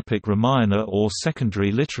Hindu epic Ramayana or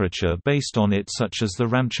secondary literature based on it such as the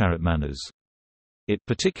Ramcharitmanas. It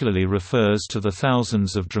particularly refers to the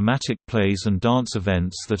thousands of dramatic plays and dance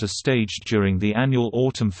events that are staged during the annual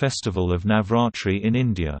autumn festival of Navratri in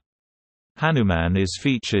India. Hanuman is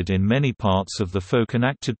featured in many parts of the folk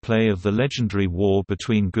enacted play of the legendary war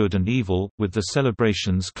between good and evil, with the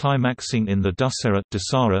celebrations climaxing in the Dasara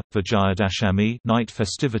Vijayadashami night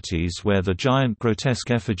festivities where the giant grotesque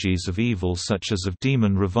effigies of evil such as of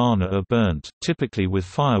demon Ravana are burnt, typically with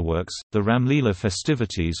fireworks. The Ramlila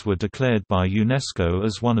festivities were declared by UNESCO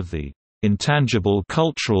as one of the intangible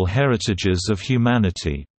cultural heritages of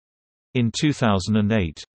humanity in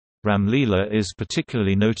 2008. Ramlila is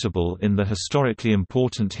particularly notable in the historically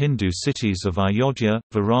important Hindu cities of Ayodhya,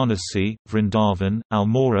 Varanasi, Vrindavan,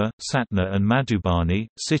 Almora, Satna and Madhubani,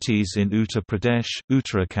 cities in Uttar Pradesh,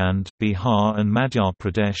 Uttarakhand, Bihar and Madhya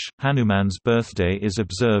Pradesh. Hanuman's birthday is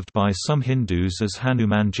observed by some Hindus as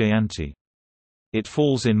Hanuman Jayanti. It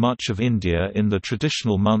falls in much of India in the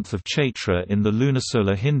traditional month of Chaitra in the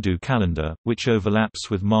lunisolar Hindu calendar, which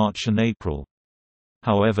overlaps with March and April.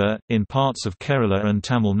 However, in parts of Kerala and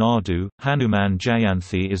Tamil Nadu, Hanuman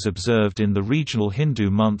Jayanti is observed in the regional Hindu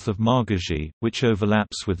month of Margazhi, which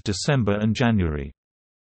overlaps with December and January.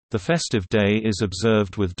 The festive day is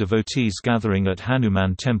observed with devotees gathering at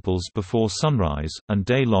Hanuman temples before sunrise, and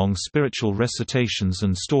day-long spiritual recitations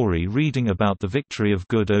and story reading about the victory of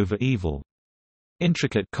good over evil.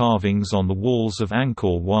 Intricate carvings on the walls of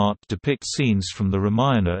Angkor Wat depict scenes from the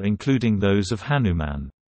Ramayana including those of Hanuman.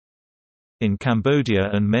 In Cambodia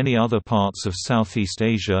and many other parts of Southeast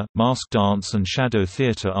Asia, mask dance and shadow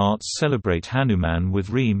theatre arts celebrate Hanuman with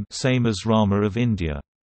Reem, same as Rama of India.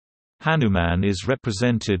 Hanuman is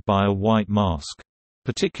represented by a white mask.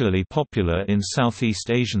 Particularly popular in Southeast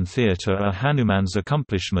Asian theatre are Hanuman's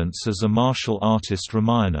accomplishments as a martial artist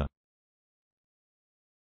Ramayana.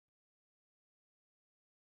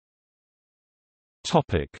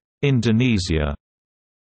 Indonesia.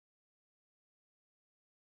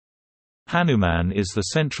 Hanuman is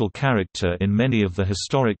the central character in many of the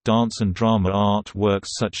historic dance and drama art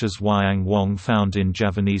works such as Wayang Wong found in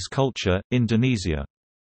Javanese culture, Indonesia.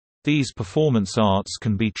 These performance arts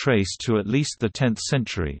can be traced to at least the 10th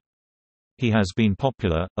century. He has been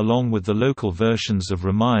popular, along with the local versions of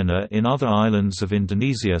Ramayana in other islands of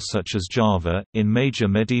Indonesia such as Java, in major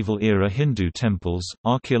medieval-era Hindu temples,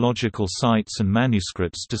 archaeological sites and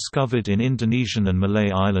manuscripts discovered in Indonesian and Malay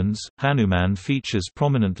islands. Hanuman features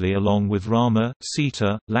prominently along with Rama,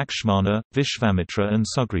 Sita, Lakshmana, Vishvamitra and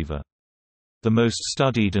Sugriva. The most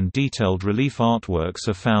studied and detailed relief artworks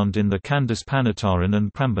are found in the Kandis Panataran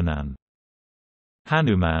and Prambanan.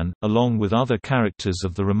 Hanuman, along with other characters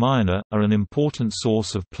of the Ramayana, are an important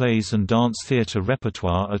source of plays and dance theatre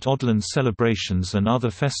repertoire at Odland celebrations and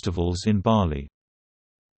other festivals in Bali.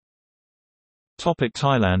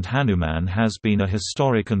 Thailand. Hanuman has been a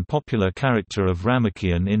historic and popular character of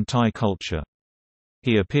Ramakien in Thai culture.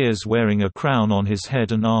 He appears wearing a crown on his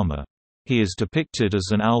head and armor. He is depicted as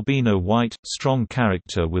an albino white, strong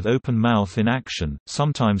character with open mouth in action,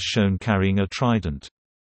 sometimes shown carrying a trident.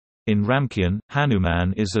 In Ramakien,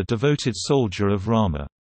 Hanuman is a devoted soldier of Rama.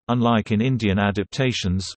 Unlike in Indian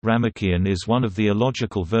adaptations, Ramakien is one of the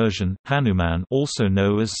illogical version, Hanuman also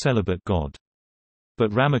known as celibate god.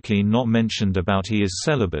 But Ramakien not mentioned about he is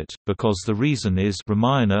celibate, because the reason is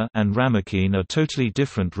Ramayana and Ramakien are totally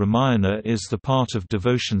different. Ramayana is the part of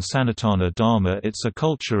devotion Sanatana Dharma. It's a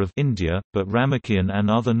culture of India, but Ramakien and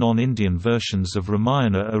other non-Indian versions of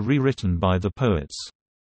Ramayana are rewritten by the poets.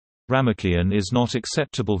 Ramakien is not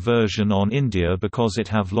acceptable version on India because it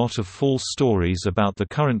have lot of false stories about the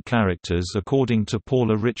current characters according to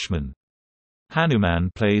Paula Richman. Hanuman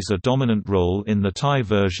plays a dominant role in the Thai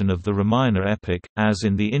version of the Ramayana epic. As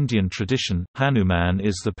in the Indian tradition, Hanuman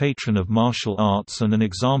is the patron of martial arts and an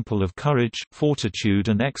example of courage, fortitude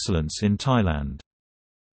and excellence in Thailand.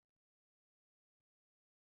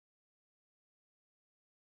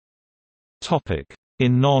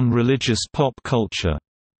 In non-religious pop culture.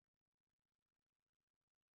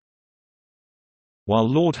 While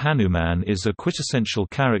Lord Hanuman is a quintessential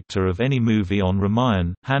character of any movie on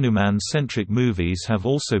Ramayana, Hanuman-centric movies have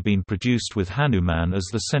also been produced with Hanuman as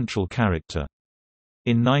the central character.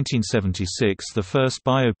 In 1976, the first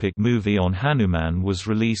biopic movie on Hanuman was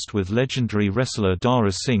released with legendary wrestler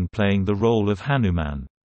Dara Singh playing the role of Hanuman.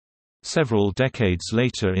 Several decades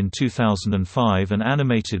later in 2005 an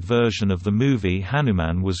animated version of the movie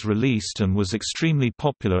Hanuman was released and was extremely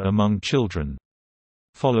popular among children.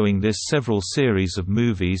 Following this, several series of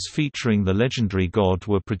movies featuring the legendary god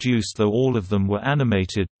were produced, though all of them were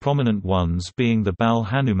animated, prominent ones being the Bal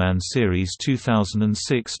Hanuman series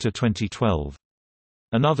 2006 to 2012.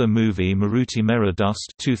 Another movie, Maruti Mera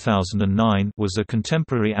Dust 2009, was a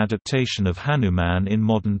contemporary adaptation of Hanuman in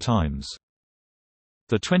modern times.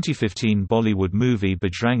 The 2015 Bollywood movie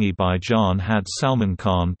Bajrangi Bhaijaan had Salman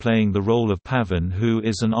Khan playing the role of Pavan, who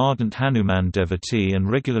is an ardent Hanuman devotee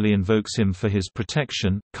and regularly invokes him for his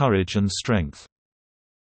protection, courage and strength.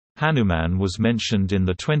 Hanuman was mentioned in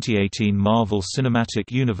the 2018 Marvel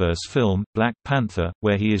Cinematic Universe film, Black Panther,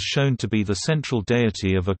 where he is shown to be the central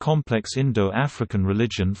deity of a complex Indo-African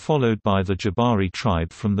religion followed by the Jabari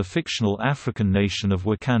tribe from the fictional African nation of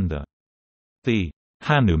Wakanda. The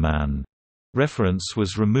Hanuman reference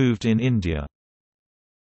was removed in India.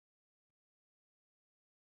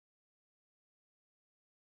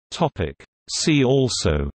 See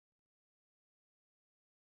also: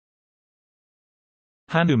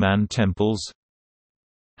 Hanuman temples,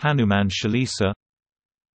 Hanuman Chalisa,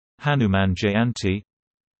 Hanuman Jayanti,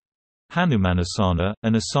 Hanumanasana,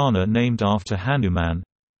 an asana named after Hanuman,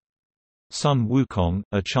 Sun Wukong,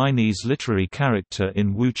 a Chinese literary character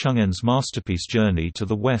in Wu Cheng'en's masterpiece Journey to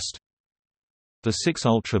the West, The Six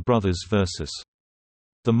Ultra Brothers vs.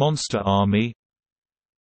 the Monster Army,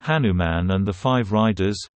 Hanuman and the Five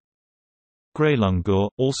Riders, Grey Langur,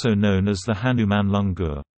 also known as the Hanuman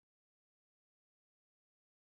Langur.